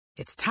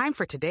It's time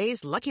for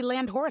today's Lucky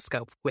Land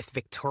horoscope with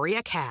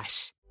Victoria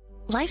Cash.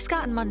 Life's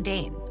gotten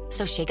mundane,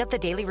 so shake up the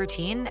daily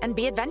routine and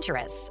be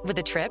adventurous with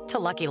a trip to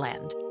Lucky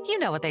Land. You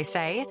know what they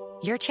say,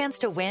 your chance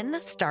to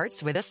win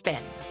starts with a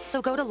spin.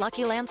 So go to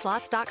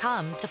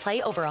LuckyLandSlots.com to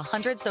play over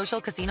 100 social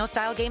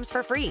casino-style games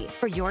for free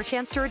for your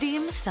chance to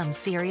redeem some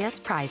serious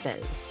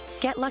prizes.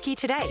 Get lucky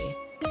today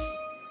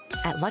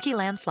at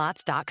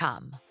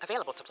LuckyLandSlots.com.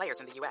 Available to players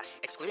in the U.S.,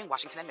 excluding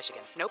Washington and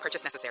Michigan. No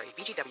purchase necessary.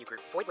 VGW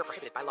Group. Void where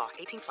prohibited by law.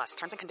 18+.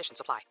 Terms and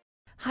conditions apply.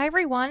 Hi,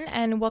 everyone,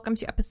 and welcome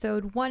to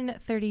episode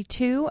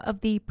 132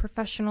 of the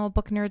Professional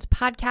Book Nerds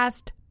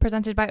podcast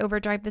presented by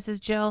Overdrive. This is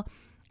Jill.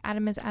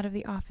 Adam is out of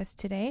the office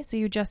today, so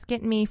you just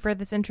get me for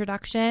this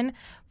introduction.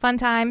 Fun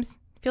times.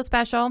 Feel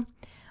special.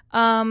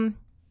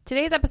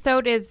 Today's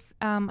episode is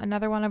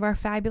another one of our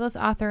fabulous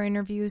author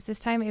interviews. This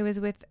time it was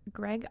with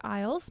Greg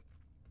Iles,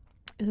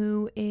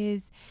 who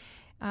is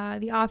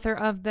the author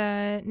of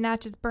the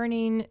Natchez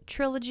Burning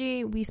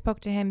trilogy. We spoke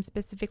to him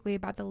specifically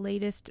about the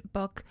latest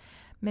book,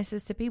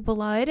 Mississippi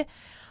Blood.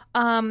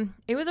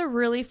 It was a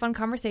really fun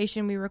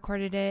conversation. We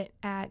recorded it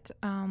at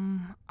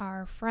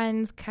our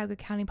friend's Cuyahoga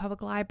County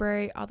Public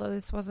Library, although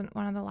this wasn't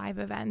one of the live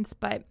events,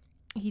 but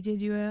he did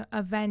do an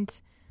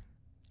event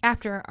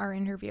after our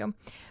interview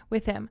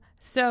with him.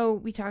 So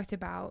we talked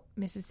about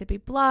Mississippi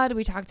Blood.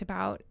 We talked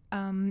about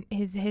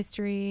his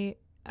history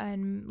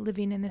and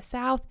living in the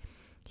South.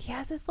 He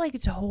has this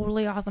like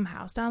totally awesome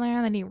house down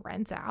there that he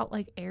rents out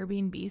like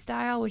Airbnb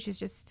style, which is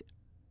just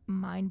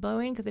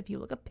mind-blowing because if you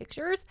look at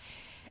pictures,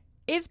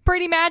 it's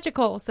pretty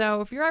magical.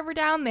 So if you're ever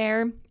down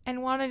there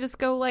and want to just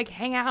go like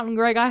hang out in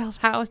Greg Iles'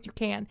 house, you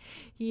can.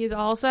 He is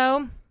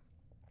also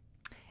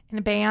in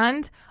a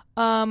band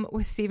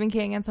with Stephen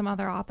King and some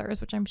other authors,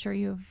 which I'm sure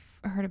you've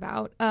heard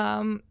about.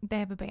 They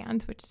have a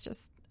band, which is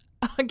just,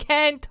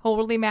 again,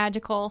 totally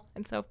magical.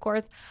 And so, of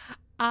course,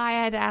 I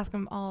had to ask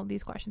him all of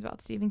these questions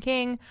about Stephen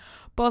King,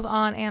 both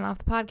on and off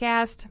the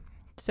podcast.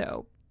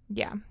 So,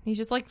 yeah, he's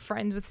just like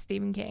friends with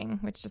Stephen King,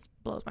 which just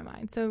blows my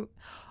mind. So,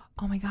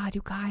 oh my God,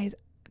 you guys,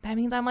 that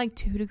means I'm like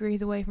 2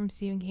 degrees away from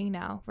Stephen King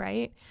now,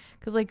 right?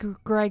 Because like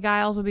Greg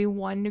Iles would be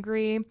 1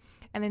 degree,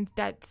 and then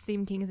that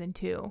Stephen King is in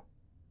 2.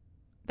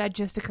 That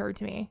just occurred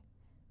to me.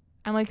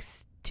 I'm like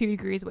 2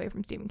 degrees away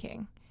from Stephen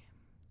King.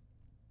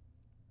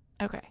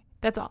 Okay,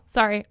 that's all.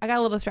 Sorry, I got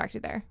a little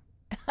distracted there.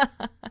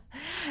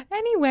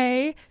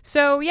 Anyway,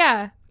 so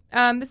yeah,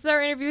 this is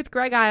our interview with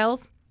Greg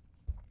Iles.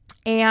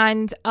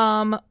 And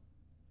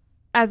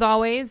as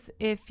always,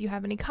 if you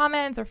have any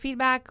comments or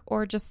feedback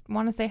or just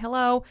want to say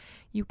hello,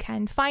 you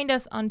can find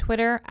us on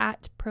Twitter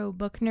at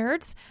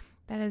ProBookNerds.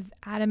 That is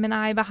Adam and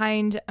I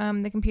behind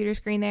the computer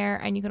screen there.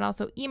 And you can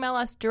also email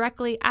us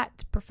directly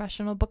at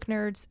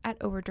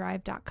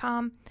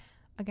professionalbooknerds@overdrive.com.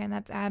 Again,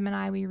 that's Adam and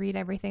I. We read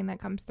everything that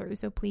comes through,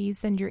 so please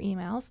send your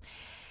emails.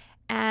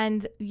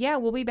 And yeah,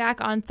 we'll be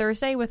back on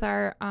Thursday with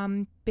our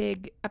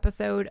big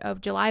episode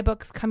of July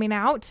books coming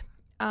out.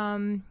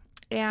 And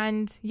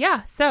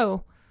yeah,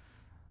 so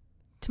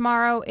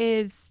tomorrow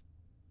is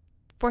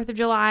 4th of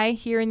July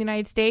here in the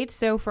United States.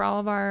 So for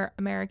all of our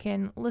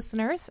American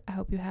listeners, I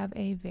hope you have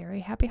a very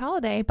happy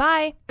holiday.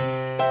 Bye.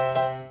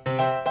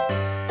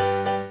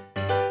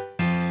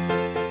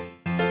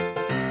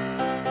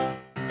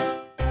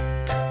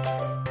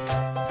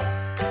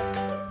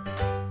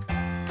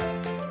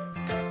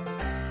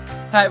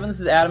 Hi everyone, this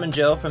is Adam and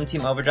Jill from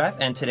Team Overdrive,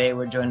 and today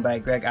we're joined by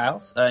Greg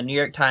Iles, a New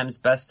York Times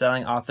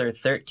best-selling author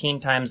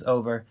 13 times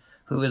over,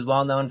 who is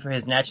well known for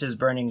his Natchez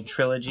Burning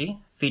trilogy,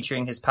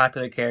 featuring his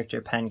popular character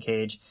Penn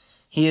Cage.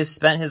 He has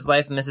spent his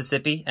life in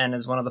Mississippi and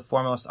is one of the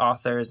foremost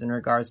authors in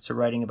regards to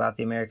writing about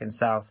the American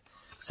South.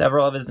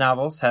 Several of his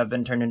novels have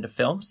been turned into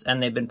films,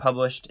 and they've been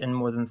published in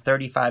more than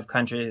 35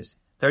 countries.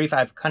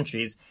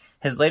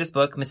 His latest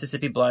book,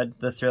 Mississippi Blood,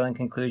 the thrilling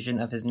conclusion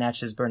of his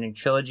Natchez Burning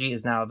trilogy,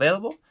 is now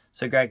available.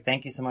 So, Greg,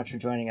 thank you so much for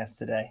joining us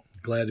today.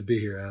 Glad to be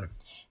here, Adam.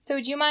 So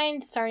would you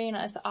mind starting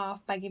us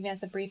off by giving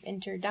us a brief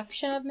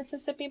introduction of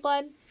Mississippi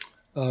Blood?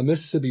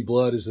 Mississippi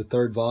Blood is the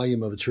third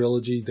volume of a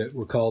trilogy that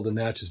we're called the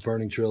Natchez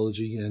Burning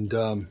trilogy. And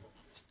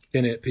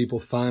in it, people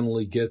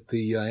finally get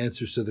the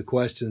answers to the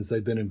questions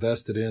they've been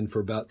invested in for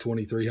about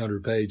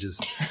 2,300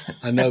 pages.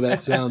 I know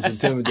that sounds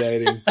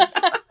intimidating,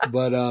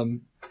 but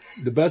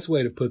the best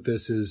way to put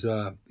this is,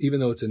 even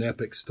though it's an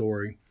epic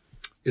story,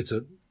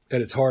 at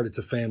its heart, it's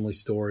a family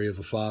story of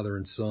a father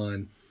and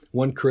son.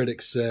 One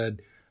critic said,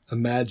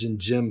 imagine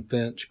Jim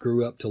Finch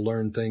grew up to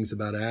learn things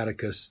about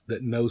Atticus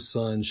that no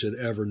son should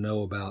ever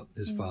know about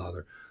his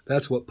father.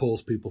 That's what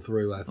pulls people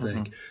through, I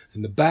think. Mm-hmm.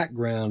 And the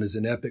background is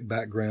an epic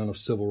background of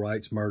civil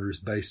rights murders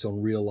based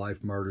on real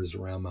life murders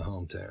around my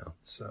hometown.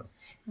 So,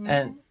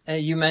 and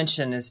you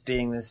mentioned this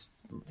being this,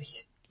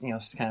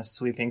 just kind of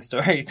sweeping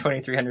story,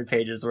 2,300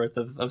 pages worth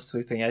of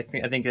sweeping. I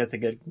think that's a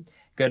good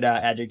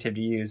adjective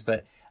to use.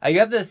 But you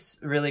have this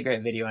really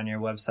great video on your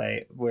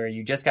website where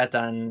you just got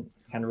done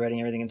kind of writing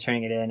everything and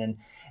turning it in, and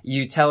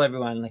you tell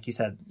everyone, like you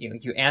said,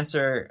 you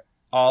answer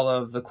all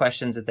of the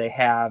questions that they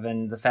have,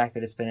 and the fact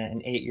that it's been an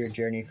 8-year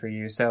journey for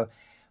you. So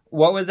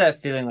what was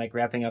that feeling like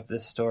wrapping up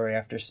this story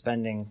after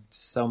spending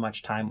so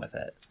much time with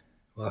it?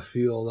 I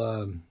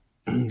feel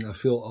I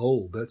feel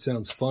old. That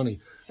sounds funny.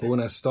 But when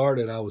I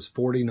started, I was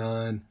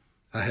 49.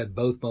 I had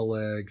both my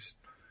legs.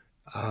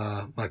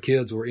 My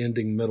kids were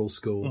ending middle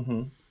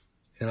school,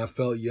 and I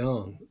felt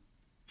young.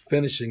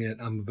 Finishing it,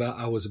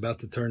 I was about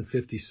to turn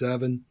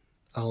 57.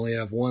 I only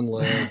have one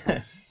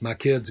leg. My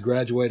kids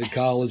graduated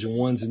college, and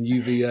one's in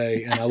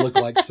UVA, and I look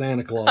like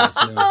Santa Claus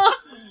now.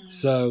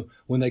 So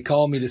when they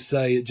called me to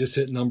say it just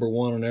hit number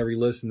one on every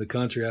list in the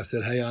country, I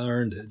said, "Hey, I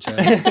earned it,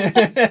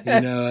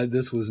 Jack."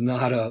 This was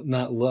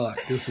not luck.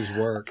 This was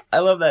work. I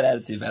love that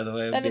attitude, by the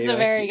way. That is a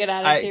very good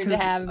attitude to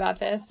have about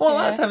this. Well, a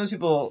lot of times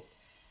people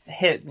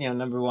hit,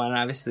 number one.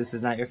 Obviously, this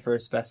is not your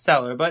first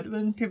bestseller, but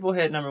when people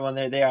hit number one,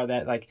 they are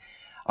that like,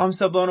 oh, I'm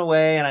so blown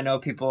away. And I know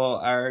people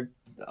are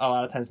a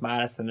lot of times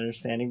modest and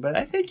understanding, but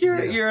I think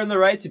you're in the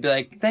right to be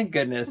like, thank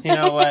goodness. You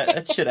know what?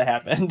 That should have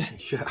happened.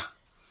 Yeah.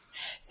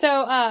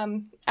 So,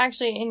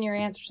 actually, in your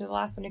answer to the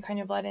last one, you kind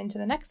of led into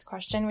the next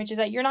question, which is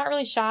that you're not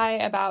really shy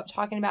about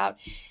talking about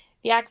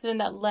the accident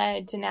that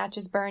led to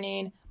Natchez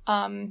Burning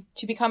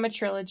to become a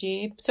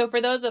trilogy. So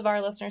for those of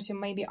our listeners who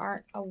maybe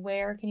aren't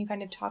aware, can you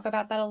kind of talk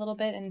about that a little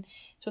bit and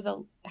sort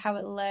of how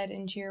it led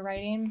into your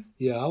writing?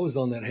 Yeah, I was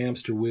on that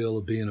hamster wheel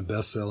of being a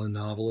best-selling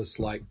novelist,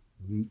 like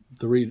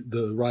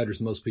the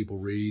writers most people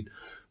read,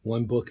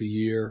 one book a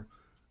year,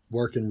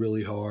 working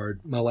really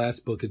hard. My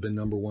last book had been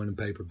number one in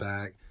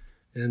paperback.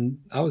 And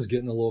I was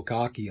getting a little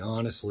cocky,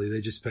 honestly.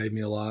 They just paid me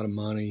a lot of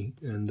money.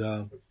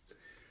 And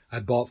I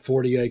bought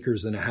 40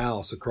 acres and a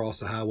house across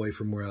the highway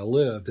from where I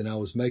lived. And I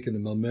was making the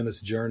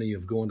momentous journey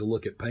of going to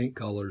look at paint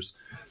colors.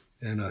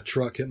 And a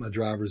truck hit my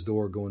driver's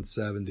door going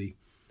 70.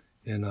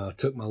 And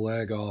took my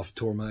leg off,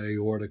 tore my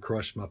aorta,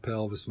 crushed my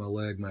pelvis, my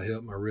leg, my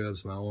hip, my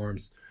ribs, my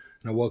arms.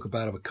 And I woke up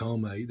out of a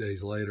coma 8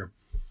 days later.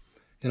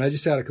 And I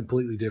just had a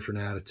completely different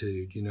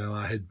attitude.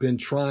 I had been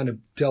trying to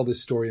tell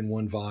this story in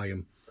one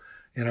volume.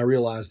 And I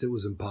realized it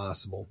was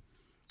impossible.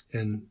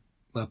 And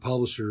my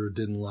publisher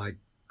didn't like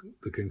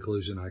the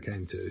conclusion I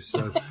came to.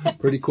 So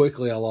pretty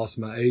quickly I lost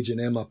my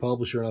agent and my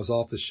publisher, and I was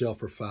off the shelf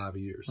for 5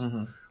 years.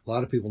 A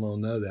lot of people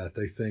don't know that.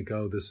 They think,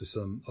 oh, this is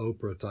some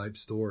Oprah type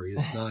story.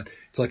 It's not.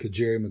 It's like a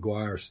Jerry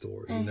Maguire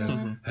story.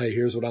 Hey,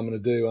 here's what I'm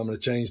going to do. I'm going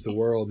to change the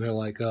world. And they're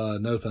like,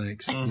 no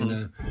thanks.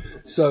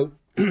 So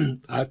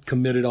I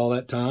committed all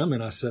that time,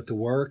 and I set to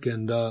work,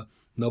 and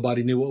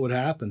nobody knew what would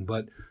happen.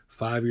 But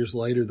 5 years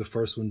later, the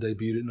first one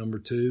debuted at number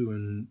 2,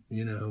 and,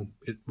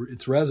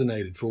 it's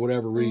resonated for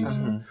whatever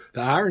reason.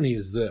 The irony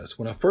is this.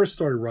 When I first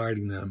started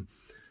writing them,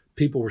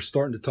 people were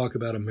starting to talk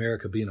about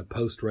America being a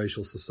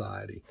post-racial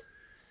society.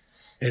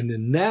 And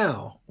then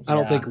now, I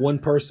don't think one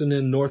person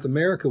in North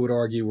America would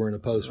argue we're in a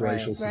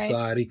post-racial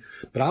society.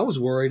 But I was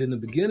worried in the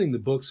beginning the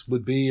books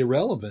would be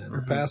irrelevant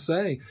or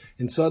passé.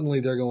 And suddenly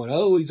they're going,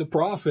 oh, he's a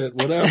prophet,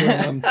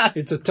 whatever.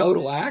 It's a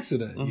total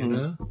accident,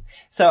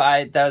 So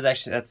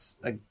that's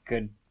a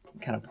good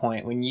kind of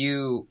point. When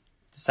you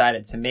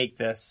decided to make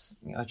this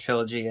a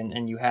trilogy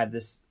and you had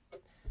this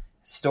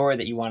story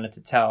that you wanted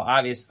to tell,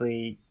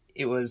 obviously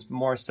it was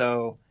more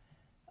so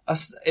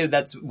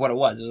that's what it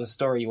was. It was a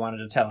story you wanted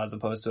to tell as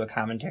opposed to a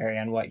commentary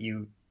on what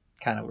you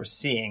kind of were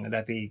seeing. Would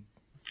that be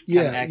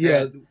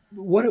accurate?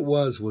 What it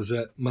was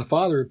that my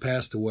father had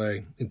passed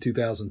away in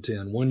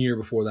 2010, 1 year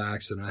before the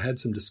accident. I had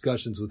some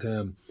discussions with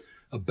him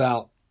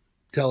about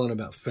telling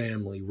about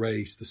family,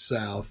 race, the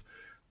South.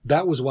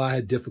 That was why I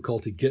had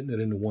difficulty getting it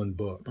into one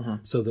book.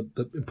 So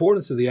the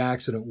importance of the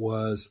accident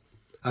was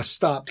I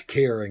stopped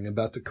caring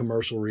about the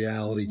commercial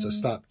realities. I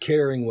stopped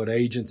caring what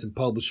agents and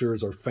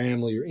publishers or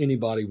family or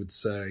anybody would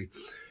say.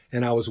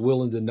 And I was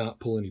willing to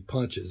not pull any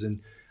punches. And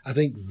I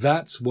think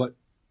that's what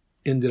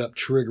ended up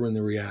triggering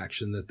the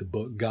reaction that the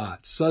book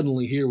got.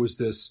 Suddenly here was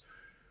this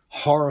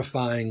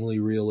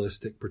horrifyingly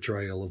realistic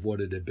portrayal of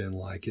what it had been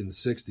like in the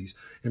 60s.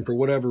 And for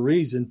whatever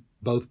reason,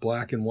 both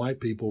black and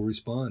white people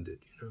responded,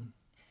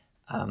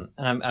 And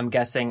I'm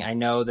guessing, I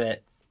know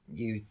that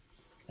you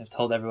have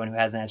told everyone who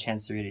hasn't had a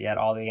chance to read it yet,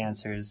 all the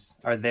answers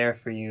are there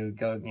for you.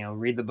 Go,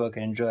 read the book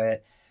and enjoy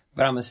it.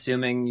 But I'm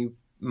assuming you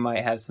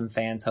might have some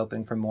fans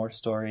hoping for more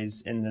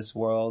stories in this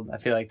world. I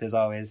feel like there's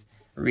always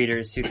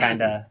readers who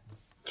kind of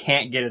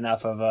can't get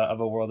enough of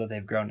a world that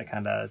they've grown to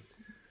kind of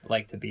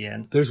like to be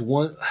in. There's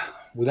one,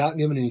 without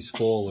giving any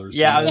spoilers.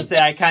 Yeah, I was going to say,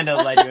 I kind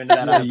of led you into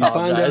that. You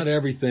find out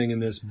everything in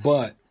this,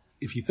 but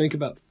if you think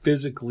about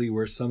physically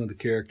where some of the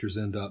characters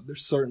end up,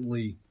 there's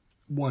certainly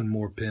one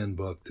more pen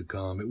book to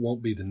come. It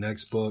won't be the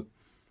next book,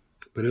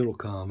 but it'll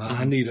come.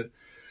 I need a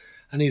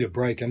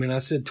break. I mean, I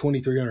said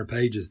 2,300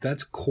 pages.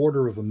 That's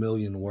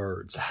 250,000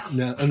 words.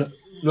 No,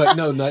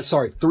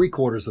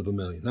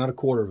 750,000, not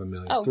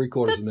 250,000. Oh,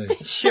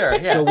 750,000. Sure.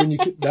 Yeah. So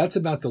that's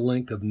about the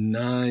length of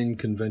 9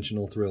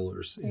 conventional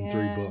thrillers in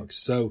 3 books.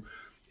 So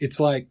it's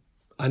like,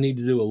 I need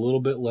to do a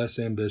little bit less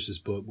ambitious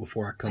book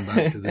before I come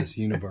back to this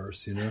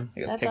universe, Like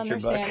That's a picture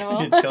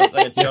understandable. book.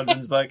 Like a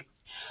children's book.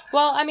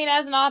 Well, I mean,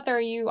 as an author,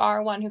 you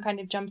are one who kind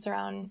of jumps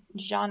around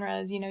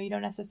genres. You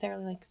don't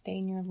necessarily stay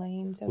in your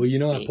lane. So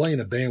I play in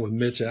a band with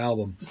Mitch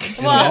Albom.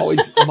 And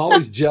I'm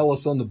always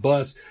jealous on the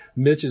bus.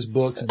 Mitch's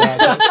books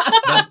about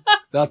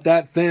about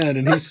that thin,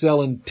 and he's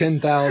selling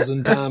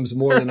 10,000 times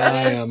more than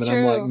I am. And I'm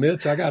true. like,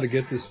 Mitch, I got to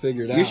get this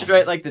figured out. You should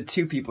write like the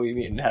 2 people you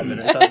meet in heaven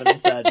or something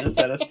instead. Just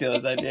let us steal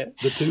his idea.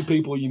 The 2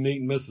 people you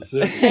meet in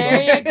Mississippi.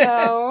 There you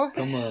go.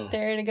 Come on.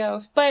 There you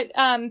go. But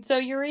so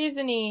your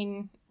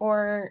reasoning,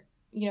 or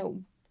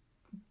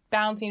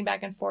bouncing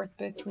back and forth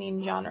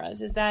between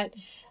genres, is that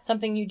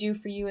something you do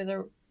for you as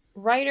a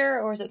writer,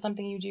 or is it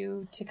something you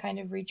do to kind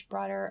of reach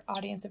broader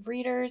audience of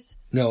readers?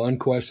 No,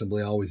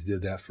 unquestionably, I always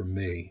did that for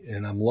me,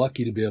 and I'm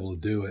lucky to be able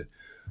to do it.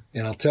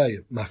 And I'll tell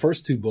you, my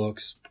first book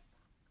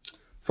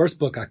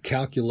I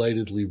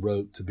calculatedly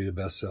wrote to be a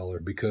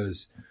bestseller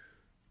because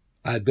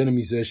I had been a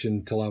musician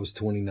until I was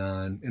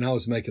 29, and I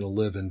was making a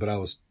living, but I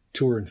was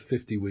touring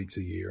 50 weeks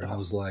a year. And I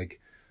was like,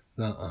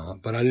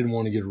 but I didn't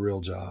want to get a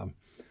real job.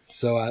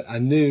 So I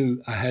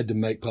knew I had to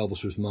make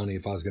publishers money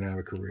if I was going to have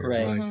a career,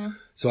 right? Mm-hmm.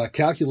 So I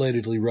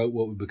calculatedly wrote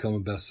what would become a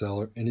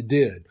bestseller, and it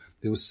did.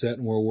 It was set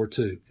in World War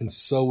II, and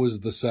so was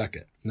the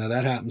second. Now,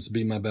 that happens to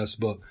be my best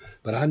book,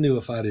 but I knew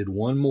if I did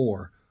one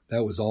more,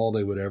 that was all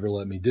they would ever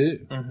let me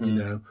do,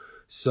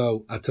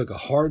 So I took a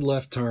hard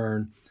left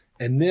turn,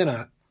 and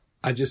then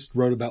I just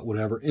wrote about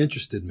whatever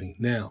interested me.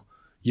 Now,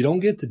 you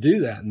don't get to do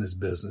that in this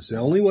business. The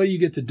only way you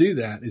get to do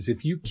that is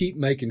if you keep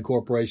making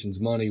corporations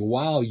money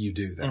while you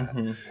do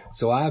that.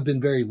 So I've been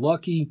very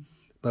lucky,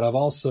 but I've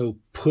also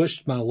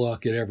pushed my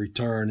luck at every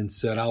turn and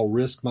said, I'll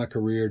risk my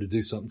career to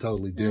do something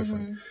totally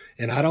different.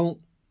 And I don't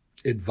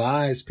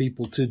advise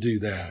people to do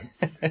that.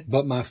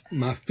 But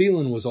my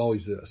feeling was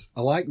always this.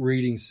 I like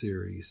reading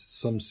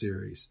some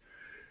series,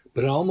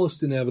 but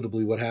almost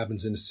inevitably what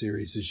happens in a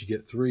series is you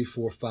get 3,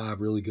 4,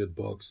 5 really good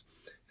books.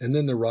 And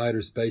then the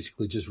writer's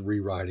basically just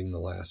rewriting the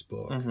last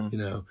book,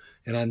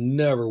 and I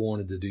never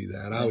wanted to do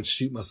that. I would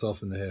shoot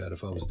myself in the head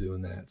if I was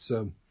doing that.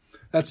 So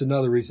that's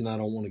another reason I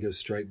don't want to go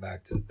straight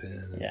back to the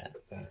pen.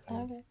 Okay.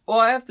 Well,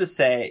 I have to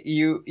say,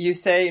 you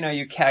say,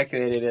 you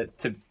calculated it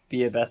to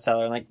be a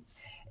bestseller. And like,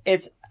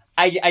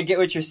 I get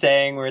what you're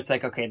saying, where it's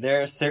like, okay,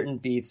 there are certain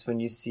beats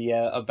when you see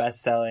a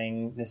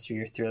best-selling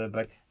mystery or thriller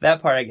book.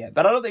 That part I get.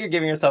 But I don't think you're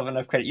giving yourself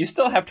enough credit. You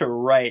still have to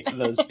write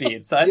those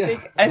beats. So I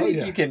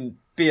think you can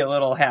be a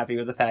little happy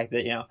with the fact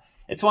that,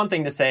 it's one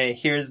thing to say,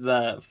 here's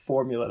the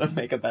formula to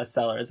make a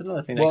bestseller. It's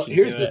another thing to Well,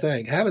 here's the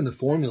thing. Having the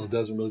formula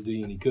doesn't really do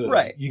you any good.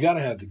 Right. You got to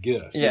have the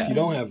gift. Yeah. If you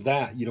don't have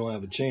that, you don't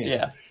have a chance.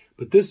 Yeah.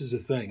 But this is the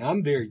thing.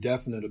 I'm very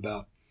definite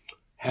about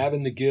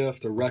having the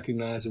gift or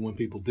recognizing when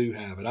people do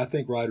have it. I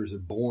think writers are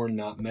born,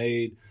 not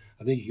made.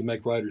 I think you can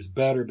make writers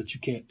better, but you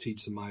can't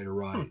teach somebody to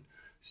write.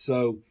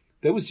 So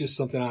that was just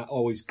something I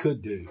always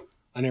could do.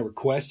 I never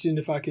questioned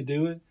if I could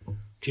do it.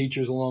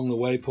 Teachers along the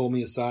way pulled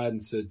me aside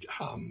and said,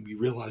 you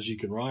realize you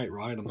can write,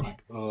 right? I'm like,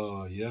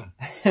 yeah.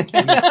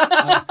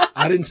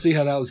 I didn't see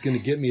how that was going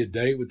to get me a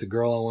date with the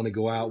girl I want to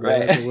go out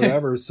with or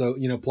whatever. So,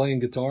 playing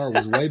guitar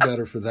was way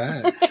better for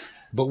that.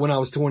 But when I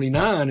was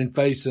 29 and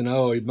facing,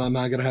 am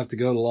I going to have to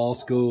go to law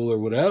school or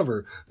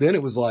whatever? Then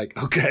it was like,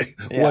 okay,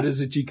 what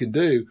is it you can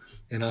do?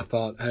 And I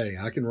thought, hey,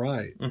 I can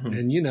write.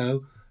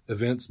 And,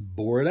 events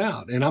bore it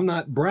out. And I'm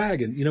not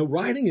bragging.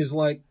 Writing is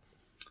like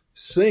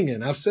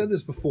singing. I've said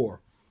this before.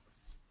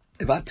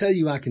 If I tell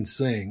you I can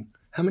sing,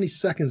 how many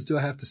seconds do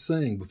I have to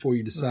sing before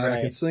you decide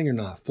I can sing or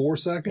not? 4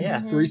 seconds? Yeah.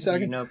 3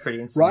 seconds? Pretty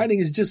instant. Writing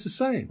is just the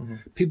same.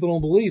 People don't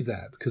believe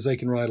that because they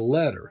can write a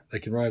letter. They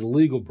can write a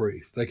legal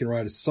brief. They can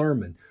write a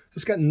sermon.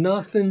 It's got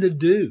nothing to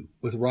do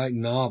with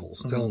writing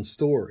novels, telling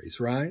stories,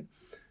 right?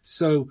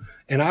 So,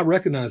 and I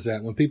recognize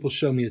that when people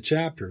show me a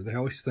chapter, they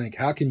always think,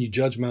 how can you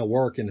judge my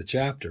work in a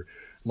chapter?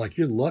 I'm like,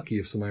 you're lucky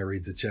if somebody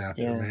reads a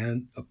chapter,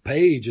 man. A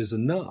page is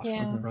enough,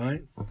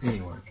 right?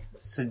 Anyway.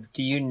 So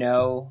do you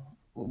know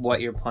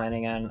what you're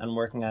planning on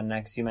working on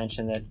next? You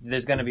mentioned that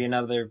there's going to be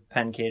another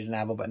Penn Cage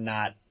novel, but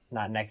not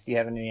next. Do you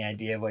have any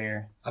idea of what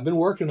you're... I've been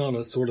working on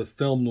a sort of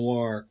film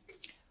noir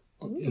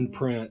in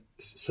print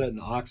set in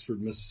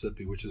Oxford,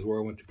 Mississippi, which is where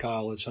I went to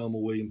college. Home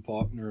of William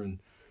Faulkner and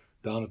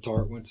Donna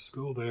Tartt went to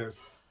school there.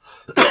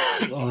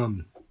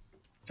 John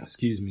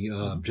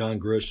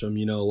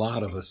Grisham, a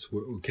lot of us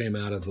came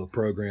out of the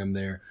program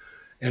there.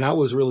 And I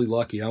was really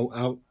lucky.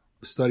 I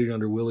studied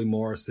under Willie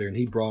Morris there, and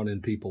he brought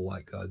in people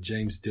like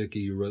James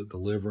Dickey, who wrote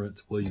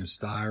Deliverance, William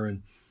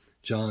Styron,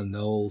 John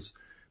Knowles.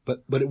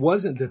 But it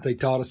wasn't that they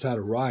taught us how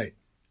to write.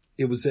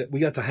 It was that we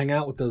got to hang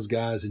out with those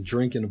guys and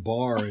drink in a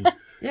bar and,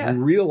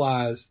 and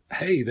realize,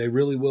 hey, they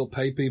really will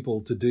pay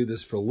people to do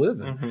this for a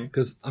living.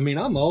 Because,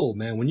 I'm old,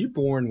 man. When you're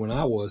born when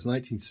I was,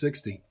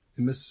 1960,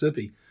 in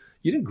Mississippi,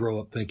 you didn't grow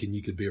up thinking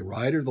you could be a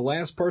writer. The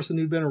last person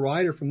who'd been a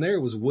writer from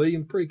there was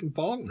William freaking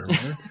Faulkner,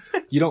 man.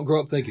 You don't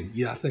grow up thinking,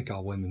 I think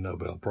I'll win the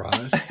Nobel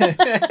Prize.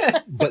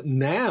 But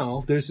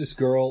now there's this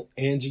girl,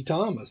 Angie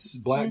Thomas,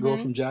 black girl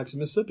from Jackson,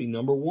 Mississippi,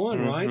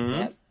 #1, right?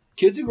 Yep.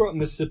 Kids who grow up in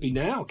Mississippi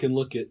now can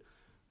look at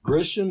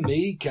Grisham,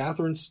 me,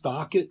 Catherine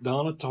Stockett,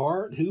 Donna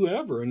Tartt,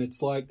 whoever, and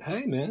it's like,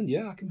 hey, man,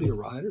 I can be a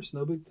writer. It's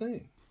no big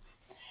thing.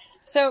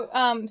 So,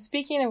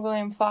 speaking of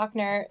William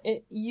Faulkner,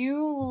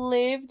 you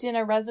lived in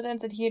a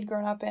residence that he had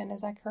grown up in.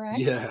 Is that correct?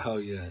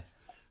 Yeah,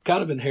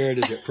 kind of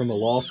inherited it from a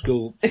law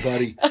school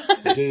buddy,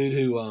 a dude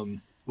who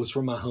was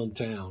from my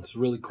hometown. It's a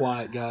really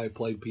quiet guy who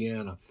played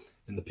piano.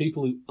 And the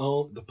people who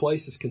own the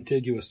place is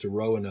contiguous to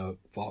Roanoke,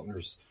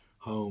 Faulkner's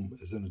home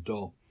as an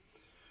adult.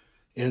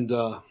 And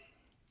the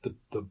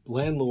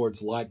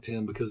landlords liked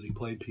him because he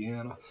played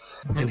piano.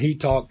 And he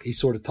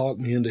sort of talked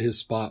me into his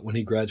spot when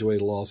he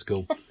graduated law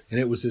school. And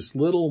it was this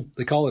little,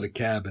 they call it a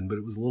cabin, but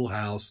it was a little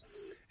house.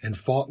 And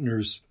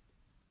Faulkner's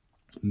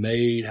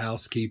maid,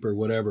 housekeeper,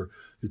 whatever,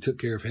 who took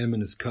care of him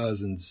and his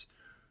cousins,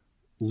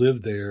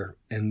 lived there,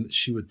 and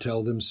she would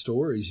tell them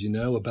stories,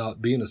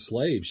 about being a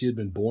slave. She had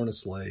been born a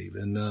slave.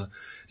 And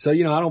so, I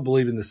don't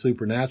believe in the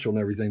supernatural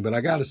and everything, but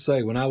I got to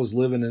say, when I was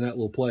living in that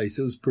little place,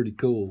 it was a pretty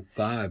cool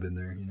vibe in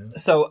there,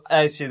 So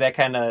actually that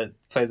kind of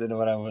plays into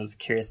what I was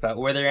curious about.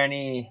 Were there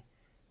any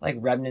like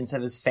remnants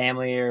of his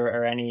family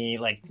or any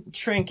like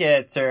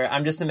trinkets, or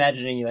I'm just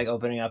imagining you like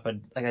opening up a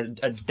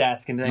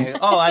desk and being like,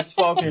 oh, that's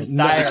Faulkner's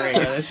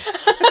diary.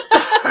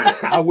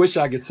 I wish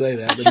I could say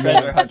that. But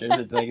Treasure Hunters,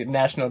 it's like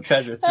National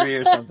Treasure 3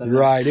 or something.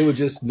 Right. It was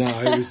just a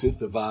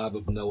vibe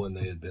of knowing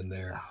they had been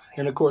there.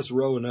 And of course,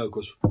 Roanoke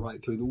was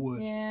right through the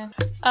woods. Yeah.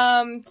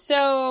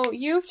 So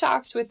you've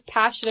talked with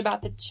passion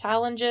about the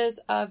challenges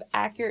of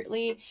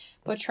accurately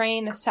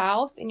portraying the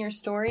South in your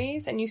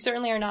stories, and you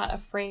certainly are not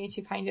afraid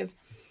to kind of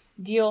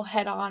deal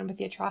head on with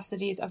the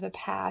atrocities of the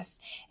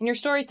past. And your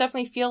stories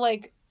definitely feel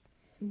like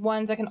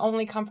ones that can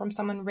only come from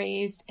someone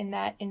raised in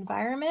that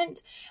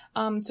environment.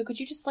 So could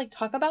you just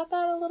talk about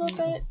that a little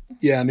bit?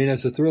 Yeah, I mean,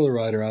 as a thriller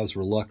writer, I was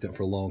reluctant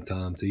for a long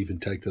time to even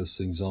take those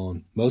things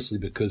on, mostly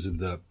because of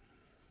the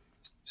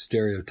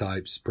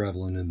stereotypes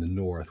prevalent in the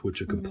North,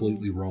 which are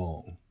completely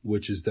wrong,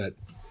 which is that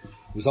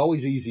it was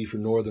always easy for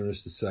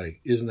Northerners to say,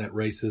 isn't that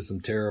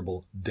racism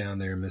terrible down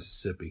there in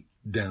Mississippi,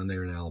 down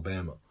there in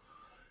Alabama?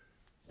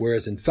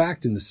 Whereas, in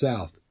fact, in the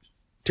South,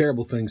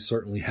 terrible things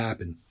certainly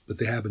happened, but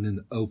they happened in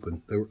the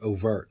open. They were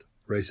overt.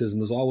 Racism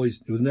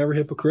was never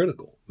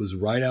hypocritical. It was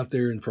right out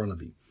there in front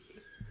of you.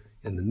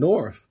 In the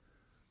North,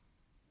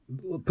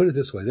 put it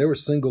this way, there were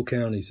single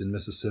counties in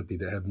Mississippi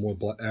that had more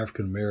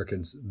African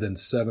Americans than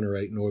 7 or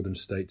 8 northern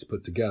states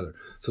put together.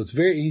 So it's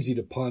very easy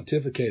to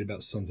pontificate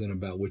about something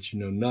about which you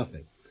know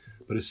nothing.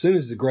 But as soon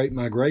as the Great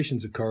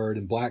Migrations occurred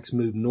and blacks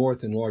moved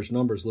north in large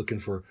numbers looking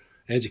for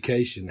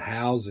education,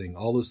 housing,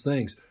 all those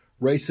things,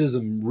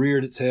 racism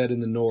reared its head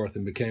in the North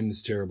and became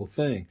this terrible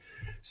thing.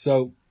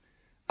 So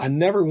I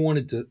never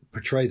wanted to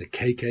portray the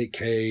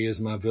KKK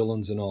as my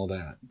villains and all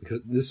that,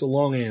 because this is a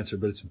long answer,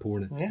 but it's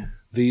important. Yeah.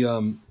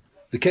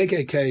 The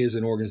KKK as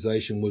an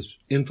organization was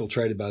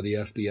infiltrated by the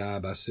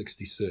FBI by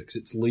 1966.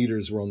 Its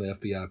leaders were on the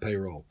FBI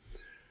payroll.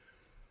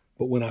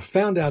 But when I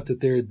found out that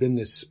there had been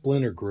this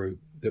splinter group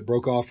that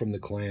broke off from the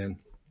Klan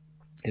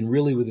and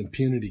really with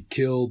impunity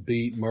killed,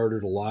 beat,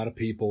 murdered a lot of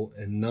people,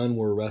 and none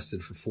were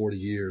arrested for 40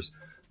 years,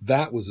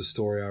 that was a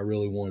story I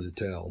really wanted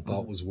to tell,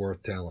 thought was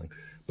worth telling.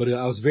 But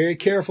I was very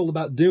careful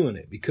about doing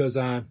it because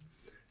I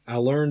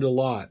learned a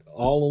lot.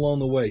 All along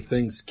the way,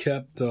 things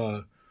kept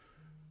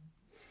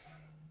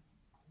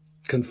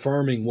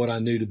confirming what I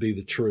knew to be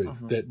the truth,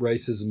 that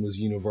racism was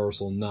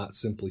universal, not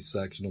simply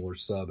sectional or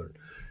Southern.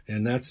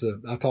 And I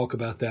talk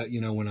about that,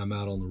 when I'm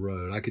out on the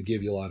road. I could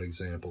give you a lot of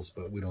examples,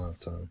 but we don't have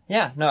time.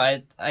 Yeah, no,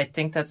 I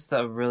think that's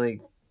the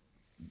really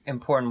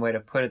important way to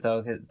put it,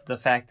 though, 'cause the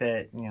fact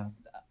that,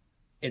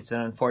 it's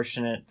an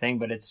unfortunate thing,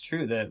 but it's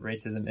true that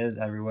racism is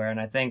everywhere. And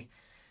I think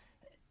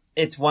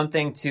it's one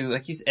thing to,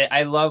 like you said,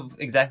 I love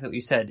exactly what you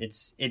said.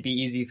 It'd be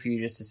easy for you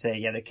just to say,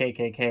 yeah, the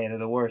KKK, they're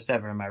the worst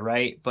ever. Am I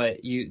right?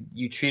 But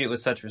you treat it with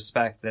such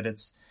respect that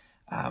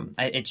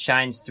it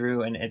shines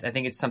through. And I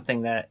think it's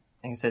something that,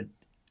 like I said,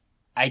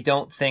 I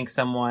don't think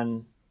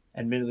someone,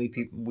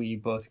 admittedly, we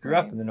both grew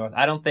up in the North.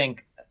 I don't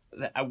think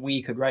that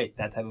we could write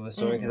that type of a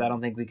story because I don't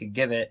think we could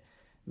give it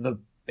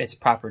its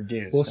proper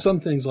due. Well, some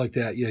things like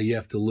that, yeah, you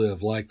have to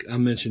live. Like I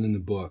mentioned in the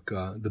book,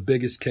 the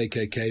biggest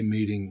KKK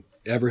meeting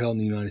ever held in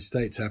the United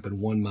States happened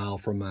 1 mile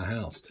from my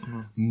house.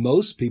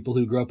 Most people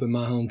who grew up in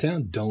my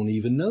hometown don't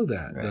even know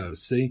that, though.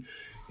 See,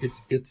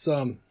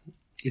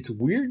 it's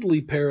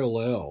weirdly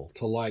parallel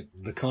to like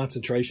the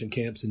concentration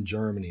camps in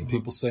Germany and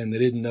people saying they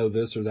didn't know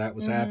this or that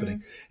was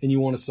happening. And you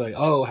want to say,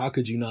 oh, how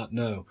could you not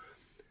know?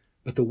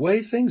 But the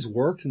way things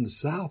worked in the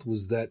South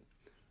was that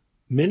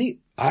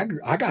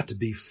I got to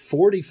be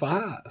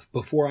 45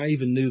 before I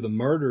even knew the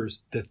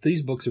murders that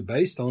these books are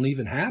based on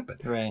even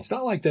happened. Right. It's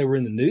not like they were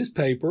in the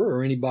newspaper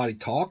or anybody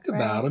talked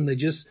about them.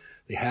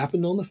 They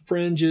happened on the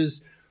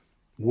fringes.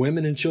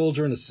 Women and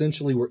children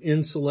essentially were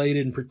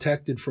insulated and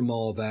protected from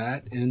all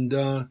that.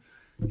 And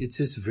it's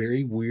this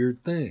very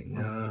weird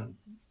thing.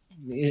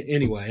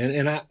 Anyway,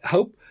 and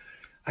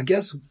I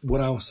guess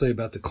what I will say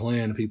about the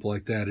Klan and people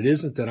like that, it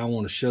isn't that I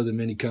want to show them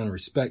any kind of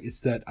respect.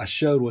 It's that I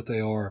showed what they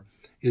are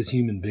as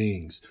human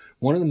beings.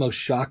 One of the most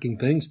shocking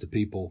things to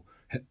people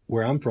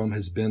where I'm from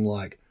has been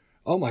like,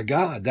 oh my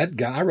God, that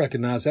guy, I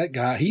recognize that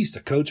guy. He used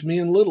to coach me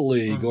in Little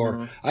League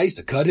or I used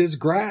to cut his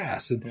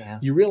grass. And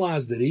you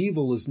realize that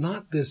evil is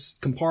not this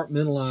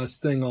compartmentalized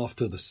thing off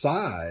to the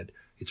side.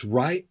 It's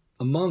right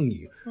among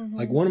you.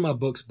 Like one of my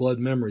books, Blood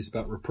Memories,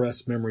 about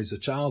repressed memories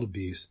of child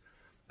abuse.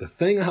 The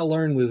thing I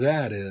learned with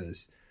that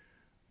is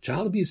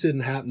child abuse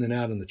isn't happening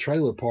out in the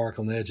trailer park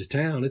on the edge of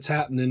town. It's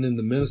happening in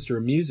the minister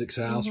of music's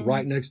house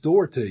right next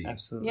door to you.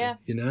 Absolutely. Yeah.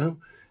 You know?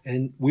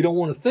 And we don't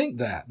want to think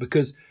that,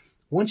 because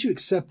once you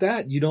accept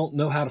that, you don't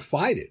know how to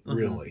fight it,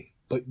 really.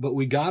 But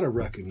we got to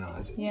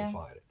recognize it to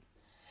fight it.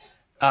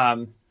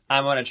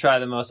 I'm going to try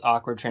the most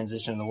awkward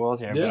transition in the world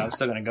here, but I'm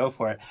still going to go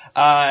for it.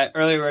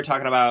 Earlier we were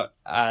talking about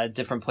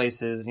different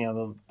places, you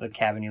know, the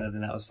cabin you lived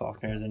in, that was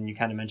Faulkner's, and you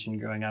kind of mentioned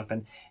growing up.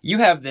 And you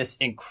have this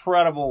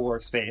incredible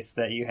workspace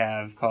that you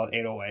have called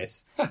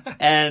Edelweiss.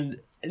 And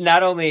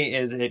not only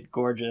is it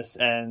gorgeous,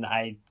 and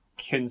I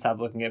couldn't stop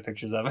looking at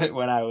pictures of it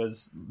when I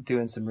was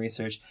doing some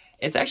research,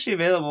 it's actually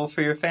available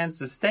for your fans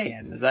to stay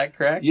in. Is that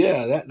correct?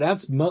 Yeah,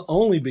 that's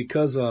only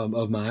because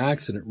of my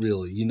accident,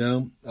 really, you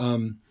know.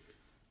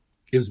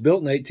 It was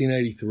built in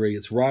 1883.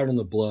 It's right on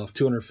the bluff,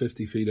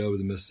 250 feet over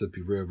the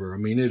Mississippi River. I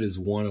mean, it is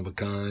one of a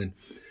kind,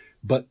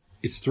 but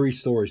it's 3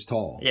 stories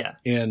tall. Yeah.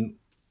 And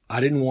I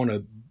didn't want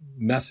to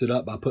mess it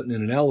up by putting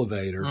in an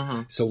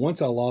elevator. So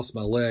once I lost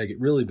my leg,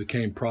 it really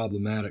became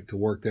problematic to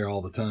work there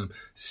all the time.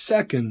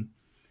 Second,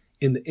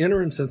 in the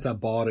interim since I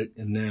bought it,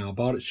 and now I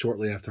bought it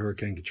shortly after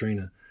Hurricane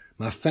Katrina,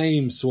 my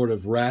fame sort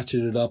of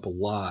ratcheted up a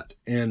lot.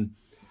 And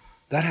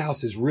that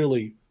house is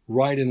really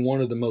right in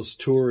one of the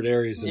most toured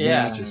areas of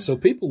Natchez. So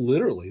people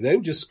literally, they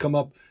would just come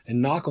up and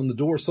knock on the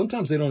door.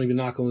 Sometimes they don't even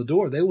knock on the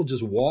door. They will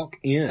just walk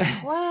in.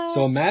 What?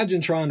 So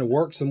imagine trying to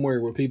work somewhere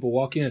where people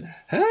walk in,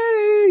 hey,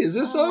 is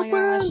this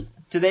open?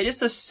 Do they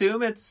just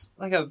assume it's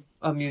like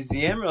a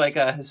museum or like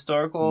a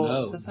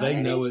historical society?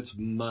 They know it's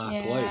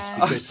my place.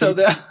 Because So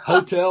the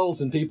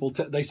hotels and people,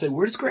 they say,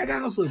 where does Greg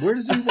Iles live? Where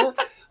does he work?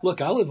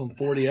 Look, I live on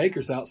 40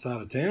 acres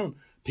outside of town.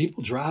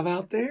 People drive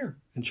out there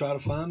and try to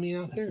find me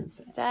out there.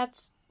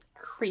 That's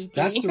creepy.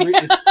 That's the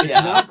it's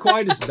not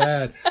quite as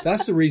bad.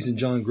 That's the reason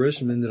John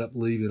Grisham ended up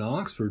leaving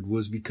Oxford,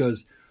 was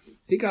because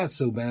it got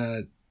so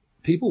bad.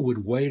 People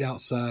would wait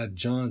outside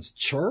John's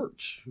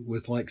church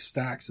with like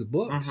stacks of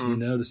books, you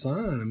know, to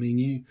sign. I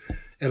mean,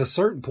 at a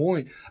certain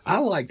point, I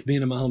liked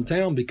being in my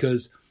hometown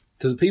because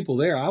to the people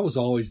there, I was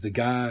always the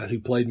guy who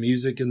played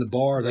music in the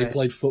bar. They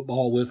played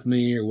football with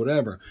me or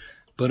whatever.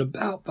 But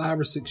about 5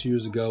 or 6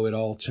 years ago, it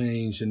all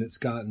changed and it's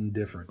gotten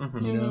different,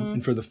 you know.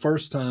 And for the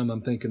first time,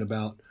 I'm thinking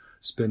about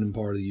spending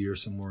part of the year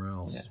somewhere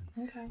else.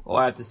 Yeah. Okay. Well,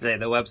 I have to say,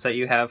 the website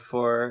you have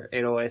for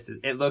Edelweiss,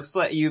 it looks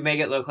like you make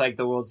it look like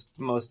the world's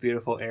most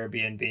beautiful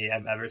Airbnb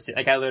I've ever seen.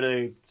 Like, I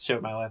literally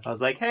showed my wife. I was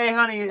like, "Hey,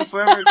 honey, if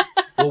we're ever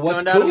well,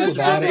 what's cool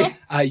about it?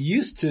 I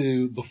used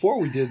to, before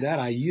we did that,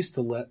 I used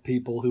to let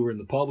people who were in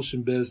the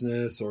publishing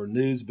business or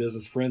news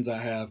business, friends I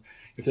have,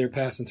 if they're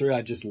passing through,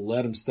 I just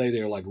let them stay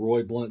there. Like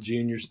Roy Blunt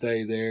Jr.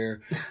 stay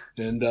there,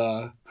 and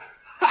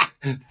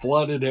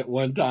flooded at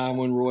one time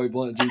when Roy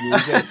Blunt Jr.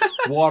 was there.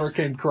 Water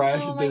came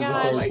crashing through the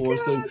third floor.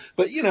 So,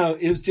 but you know,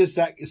 it was just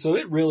that. So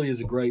it really is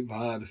a great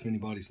vibe if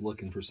anybody's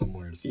looking for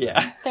somewhere to stay.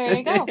 Yeah, there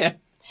you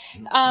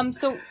go.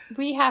 So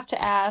we have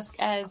to ask,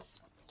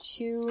 as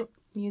 2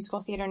 musical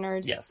theater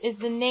nerds, is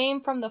the name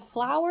from The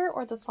Flower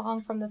or the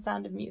song from The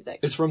Sound of Music?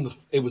 It's from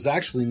it was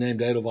actually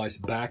named Edelweiss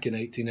back in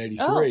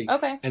 1883. Oh,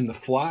 okay. And the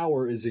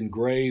flower is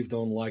engraved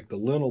on like the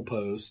lintel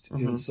post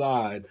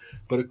inside.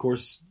 But of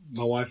course,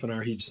 my wife and I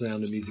are huge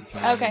Sound of Music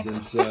fans.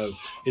 And so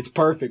it's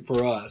perfect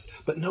for us.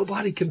 But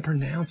nobody can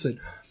pronounce it.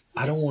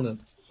 I don't want to,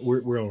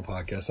 we're on a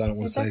podcast. I don't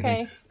want to say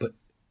anything. But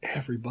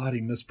everybody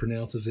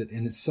mispronounces it.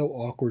 And it's so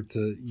awkward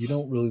you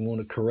don't really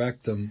want to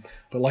correct them.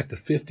 But like the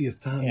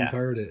 50th time you've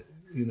heard it.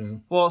 You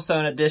know. Well, so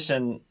in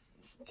addition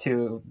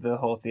to the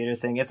whole theater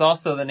thing, it's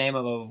also the name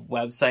of a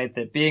website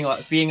that, being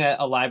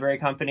a library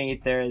company,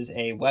 there is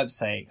a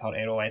website called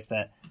Edelweiss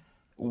that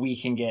we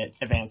can get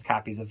advanced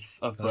copies of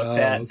books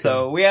at. Okay.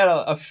 So we had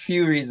a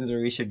few reasons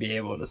where we should be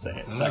able to say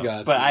it. So, I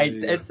got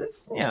you.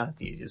 It's the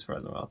easiest word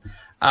in the world.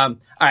 All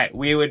right,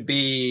 we would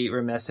be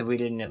remiss if we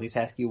didn't at least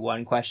ask you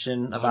one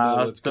question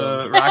about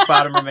the Rock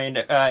Bottom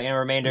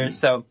Remainders.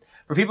 So,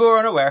 for people who are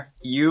unaware,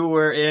 you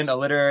were in a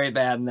literary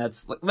band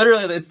that's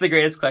literally, it's the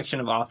greatest collection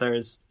of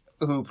authors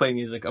who play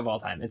music of all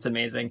time. It's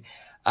amazing.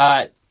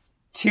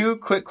 2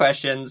 quick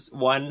questions.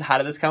 1, how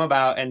did this come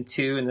about? And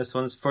 2, and this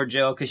one's for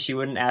Jill because she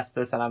wouldn't ask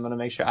this and I'm going to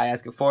make sure I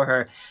ask it for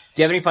her.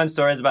 Do you have any fun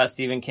stories about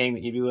Stephen King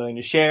that you'd be willing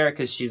to share?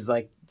 Because she's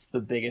like the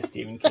biggest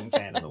Stephen King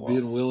fan in the world.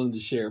 Being willing to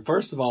share.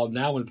 First of all,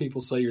 now when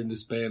people say you're in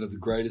this band of the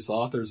greatest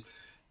authors,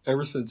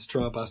 ever since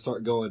Trump, I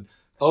start going,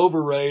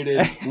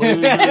 overrated,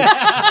 losers.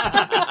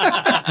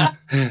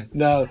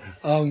 No,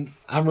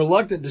 I'm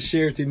reluctant to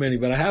share too many,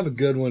 but I have a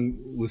good one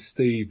with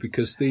Steve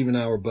because Steve and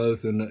I were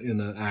both in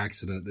an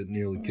accident that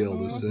nearly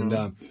killed us.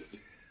 And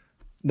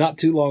not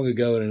too long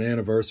ago at an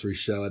anniversary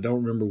show, I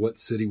don't remember what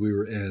city we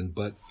were in,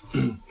 but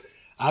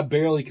I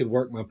barely could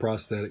work my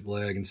prosthetic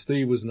leg, and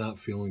Steve was not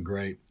feeling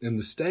great. And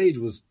the stage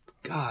was,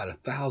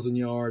 1,000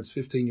 yards,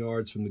 15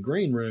 yards from the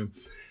green room.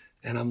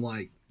 And I'm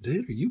like,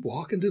 dude, are you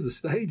walking to the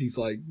stage? He's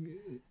like,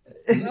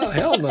 no,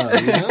 hell no.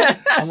 You know?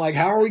 I'm like,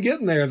 how are we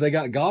getting there? Have they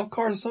got golf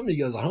carts or something?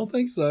 He goes, I don't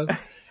think so.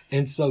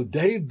 And so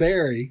Dave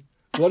Barry,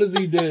 what does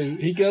he do?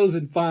 He goes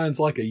and finds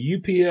like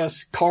a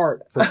UPS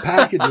cart for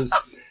packages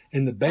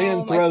And the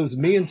band throws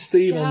me and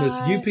Steve on this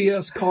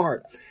UPS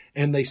cart,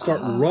 and they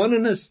start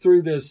running us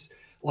through this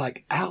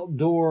like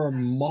outdoor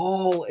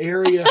mall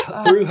area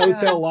through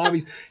hotel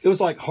lobbies. It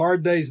was like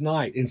Hard Day's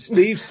Night. And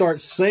Steve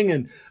starts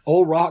singing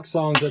old rock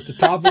songs at the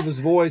top of his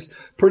voice.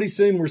 Pretty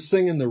soon we're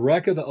singing The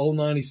Wreck of the Old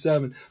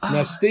 97.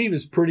 Now Steve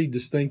is pretty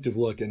distinctive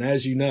looking,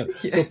 as you know.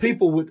 So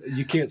people would,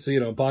 you can't see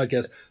it on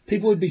podcast,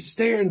 people would be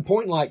staring,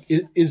 pointing like,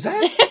 is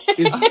that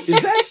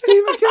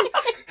Steve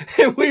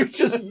McKinney? And we were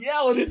just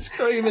yelling and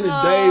screaming,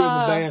 and Dave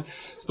and the band.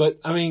 But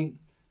I mean,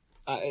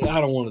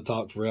 I don't want to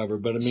talk forever,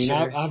 but I mean,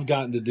 sure. I've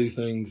gotten to do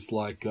things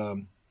like,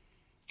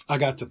 I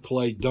got to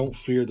play Don't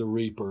Fear the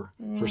Reaper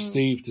for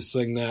Steve to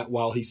sing that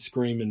while he's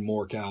screaming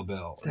more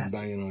cowbell and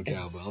banging on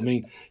cowbell. I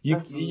mean,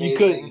 you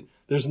couldn't,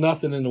 there's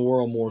nothing in the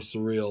world more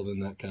surreal than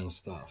that kind of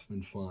stuff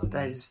and fun.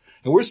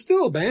 And we're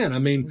still a band. I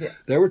mean,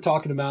 they were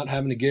talking about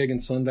having a gig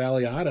in Sun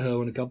Valley,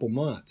 Idaho in a couple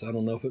months. I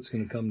don't know if it's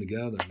going to come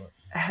together, but.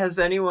 Has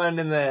anyone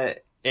in the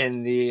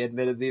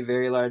admittedly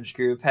very large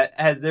group,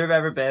 has there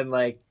ever been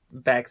like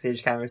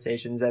backstage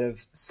conversations that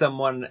if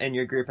someone in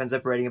your group ends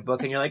up writing a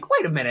book and you're like,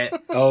 wait a minute.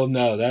 Oh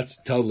no, that's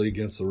totally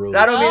against the rules.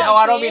 I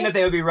don't mean that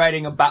they would be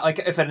writing about, like,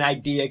 if an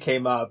idea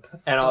came up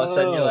and all of a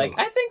sudden you're like,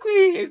 I think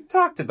we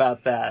talked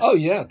about that. Oh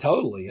yeah,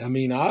 totally. I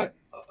mean,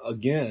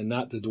 again,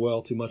 not to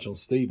dwell too much on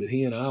Steve, but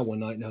he and I one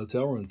night in a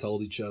hotel room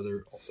told each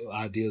other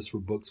ideas for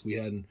books we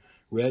hadn't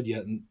read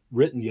yet and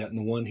written yet, and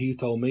the one he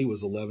told me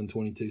was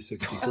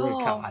 11/22/63. Oh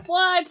God!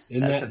 What?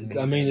 That's amazing.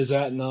 I mean, is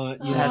that not?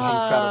 That's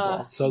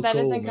incredible. So that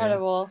cool, is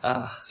incredible.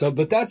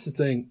 But that's the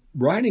thing.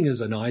 Writing is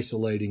an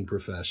isolating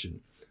profession,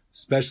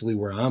 especially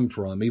where I'm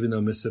from. Even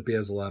though Mississippi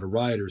has a lot of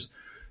writers,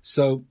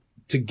 so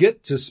to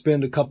get to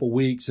spend a couple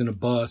weeks in a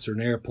bus or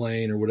an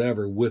airplane or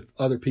whatever with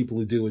other people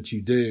who do what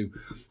you do,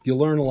 you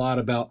learn a lot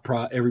about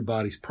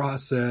everybody's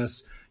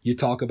process. You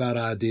talk about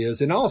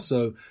ideas, and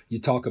also you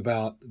talk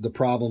about the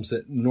problems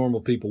that normal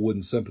people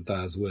wouldn't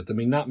sympathize with. I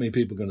mean, not many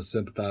people are going to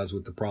sympathize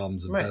with the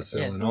problems of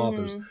best-selling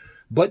authors,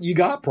 but you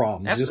got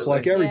problems just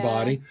like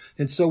everybody. Yeah.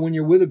 And so when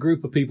you're with a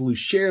group of people who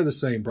share the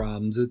same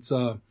problems, it's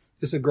a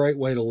great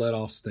way to let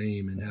off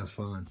steam and have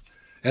fun.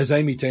 As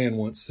Amy Tan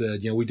once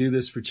said, we do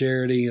this for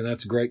charity, and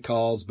that's a great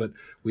cause, but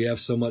we have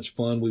so much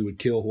fun we would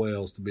kill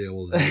whales to be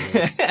able to do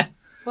this.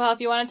 Well, if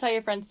you want to tell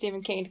your friend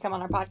Stephen King to come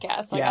on our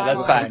podcast,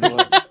 that's fine.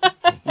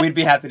 We'd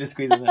be happy to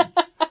squeeze him in.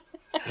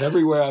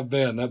 Everywhere I've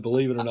been,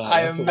 believe it or not.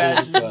 I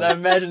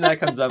imagine that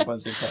comes up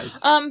once or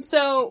twice.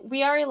 So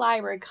we are a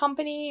library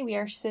company. We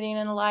are sitting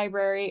in a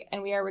library,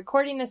 and we are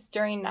recording this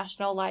during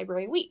National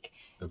Library Week.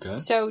 Okay.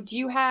 So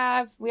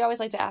we always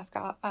like to ask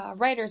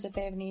writers if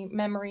they have any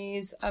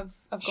memories of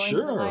going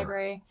to the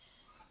library.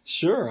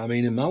 Sure. I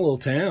mean, in my little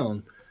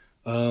town,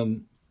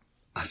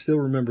 I still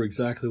remember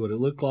exactly what it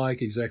looked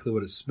like, exactly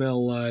what it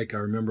smelled like. I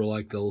remember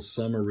like those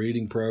summer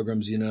reading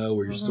programs,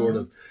 where you're sort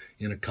of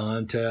in a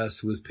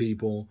contest with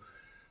people.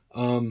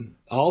 I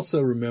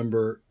also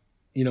remember,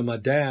 my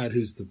dad,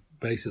 who's the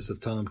basis of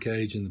Tom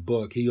Cage in the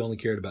book, he only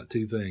cared about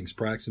two things,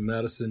 practicing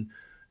medicine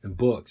and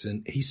books.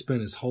 And he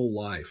spent his whole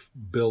life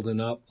building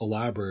up a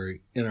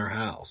library in our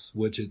house,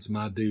 which it's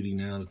my duty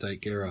now to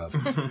take care of.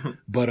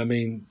 But I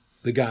mean,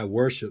 the guy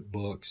worshiped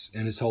books,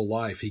 and his whole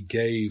life he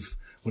gave.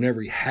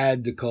 Whenever he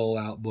had to call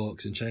out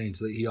books and change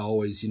that, he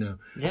always,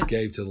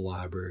 gave to the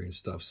library and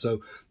stuff.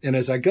 So, and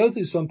as I go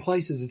through some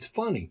places, it's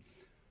funny.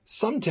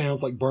 Some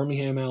towns like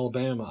Birmingham,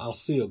 Alabama, I'll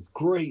see a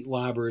great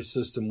library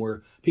system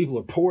where people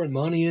are pouring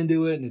money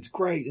into it and it's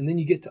great. And then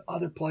you get to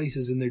other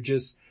places and they're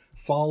just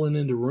falling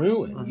into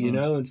ruin,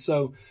 And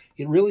so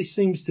it really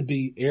seems to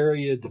be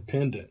area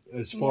dependent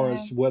as far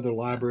as whether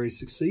libraries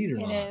succeed or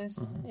not. It is.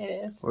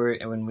 It is.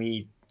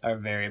 We are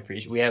very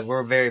appreciative.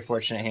 We're very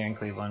fortunate here in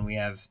Cleveland. We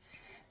have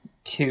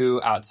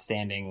 2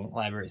 outstanding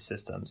library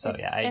systems. So it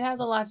has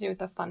a lot to do with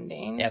the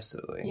funding.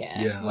 Absolutely.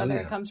 Whether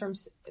it comes from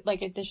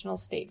like additional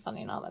state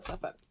funding and all that stuff.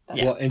 But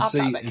that's well, and see,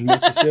 topic. In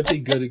Mississippi,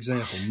 good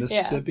example.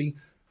 Mississippi,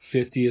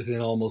 50th in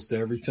almost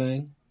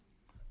everything,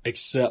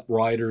 except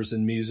writers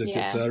and music,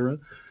 etc.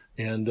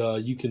 And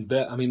you can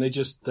bet. I mean,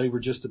 they were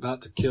just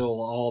about to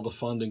kill all the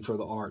funding for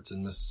the arts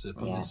in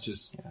Mississippi. Yeah. It's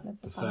just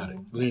pathetic.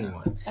 But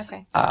anyway.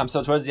 Okay.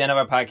 So towards the end of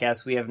our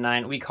podcast, we have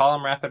 9. We call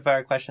them rapid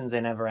fire questions.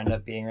 They never end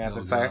up being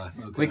rapid fire.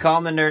 Okay. We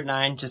call them the Nerd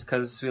 9 just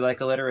because we like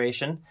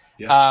alliteration.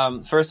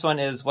 Yeah. First one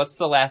is, what's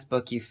the last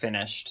book you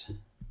finished?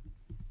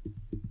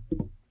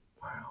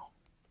 Wow.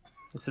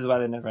 This is why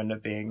they never end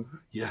up being.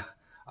 Yeah.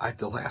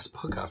 The last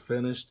book I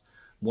finished.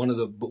 One of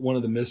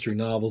the mystery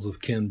novels of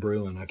Ken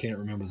Bruin. I can't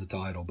remember the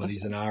title, but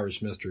he's an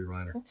Irish mystery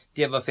writer.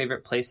 Do you have a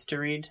favorite place to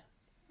read?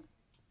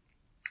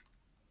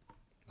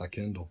 My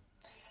Kindle.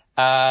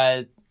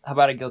 How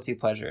about a guilty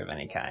pleasure of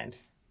any kind?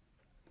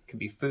 Could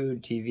be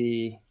food,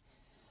 TV.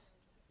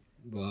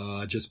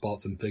 I just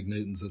bought some Fig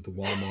Newtons at the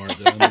Walmart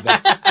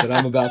that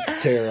I'm about to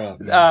tear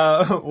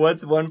up.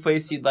 What's one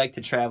place you'd like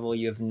to travel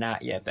you have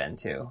not yet been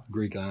to?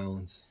 Greek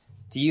islands.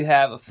 Do you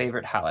have a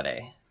favorite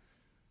holiday?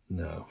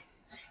 No.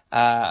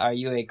 Are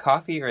you a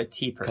coffee or a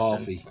tea person?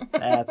 Coffee.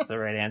 That's the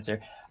right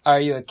answer. Are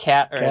you a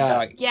cat or a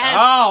dog? Yes.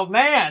 Oh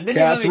man,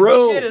 Cats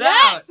rule. Get it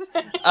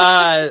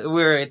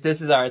out. This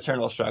is our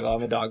eternal struggle.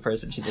 I'm a dog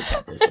person. She's a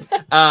cat person.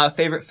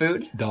 Favorite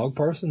food? Dog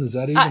person? Is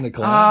that even a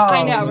class?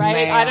 I know, right?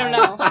 man. I don't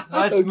know.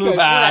 Let's Okay, move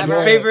on.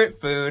 whatever. Favorite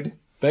food?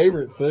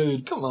 Favorite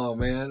food? Come on,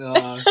 man.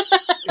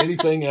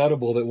 Anything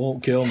edible that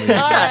won't kill me is All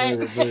my right.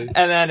 favorite food.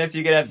 And then if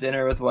you could have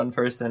dinner with one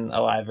person,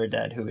 alive or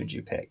dead, who would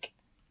you pick?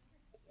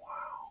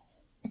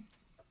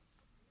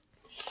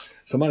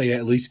 Somebody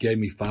at least gave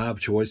me 5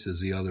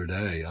 choices the other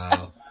day.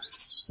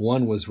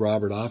 One was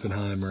Robert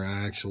Oppenheimer,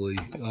 actually.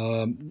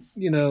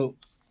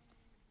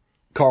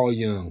 Carl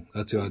Jung.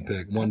 That's who I'd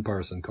pick. One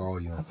person, Carl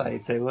I Jung. thought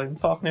you'd say William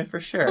Faulkner for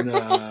sure.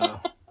 No.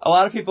 A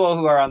lot of people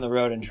who are on the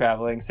road and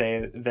traveling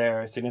say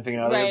their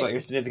significant other, Right. but your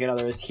significant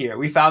other is here.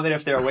 We found that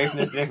if they're away from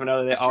their significant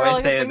other, they For always like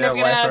a say their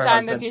significant wife amount or of time,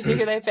 husband. that's usually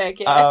who they pick.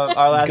 Yeah.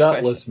 Our last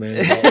Gutless, question.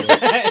 man.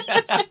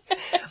 Gutless.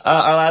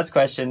 Our last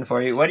question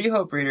for you. What do you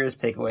hope readers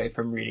take away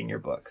from reading your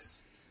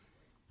books?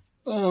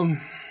 I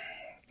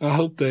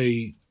hope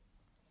they...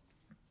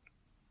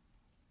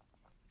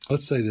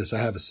 Let's say this. I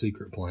have a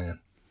secret plan.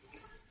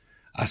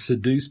 I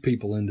seduce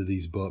people into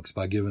these books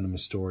by giving them a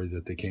story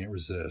that they can't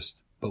resist.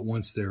 But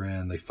once they're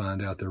in, they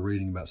find out they're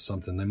reading about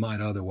something they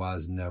might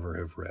otherwise never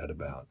have read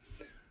about.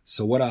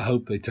 So what I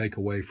hope they take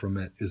away from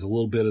it is a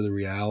little bit of the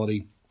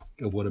reality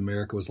of what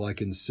America was like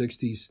in the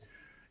 60s,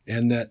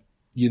 and that,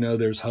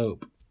 there's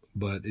hope,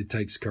 but it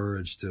takes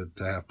courage to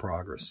have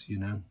progress,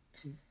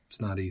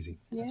 It's not easy.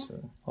 Yeah.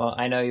 Well,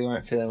 I know you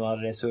weren't feeling well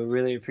today, so we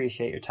really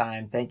appreciate your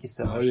time. Thank you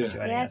so much yeah. for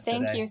joining Yeah, us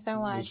thank today. you so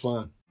much. It's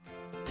fun.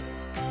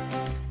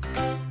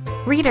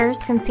 Readers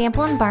can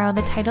sample and borrow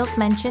the titles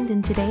mentioned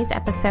in today's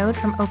episode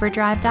from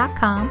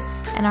Overdrive.com,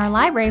 and our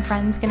library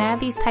friends can add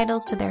these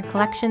titles to their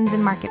collections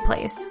in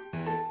Marketplace.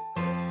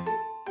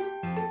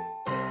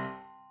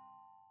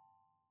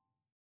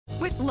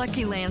 With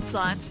Lucky Land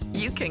Slots,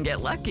 you can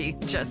get lucky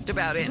just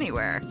about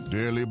anywhere.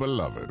 Dearly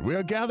beloved, we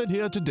are gathered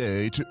here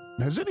today to...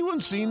 Has anyone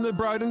seen the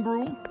bride and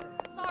groom?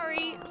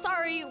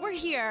 Sorry, we're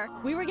here.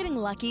 We were getting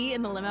lucky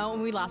in the limo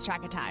and we lost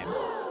track of time.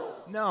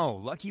 No,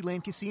 Lucky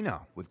Land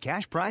Casino, with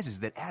cash prizes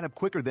that add up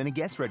quicker than a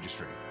guest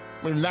registry.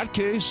 In that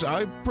case,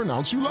 I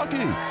pronounce you lucky.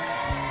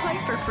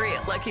 Play for free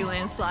at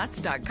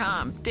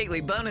LuckyLandSlots.com.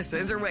 Daily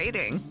bonuses are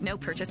waiting. No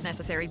purchase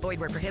necessary. Void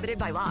where prohibited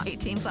by law.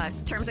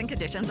 18+. Terms and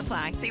conditions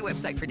apply. See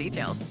website for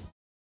details.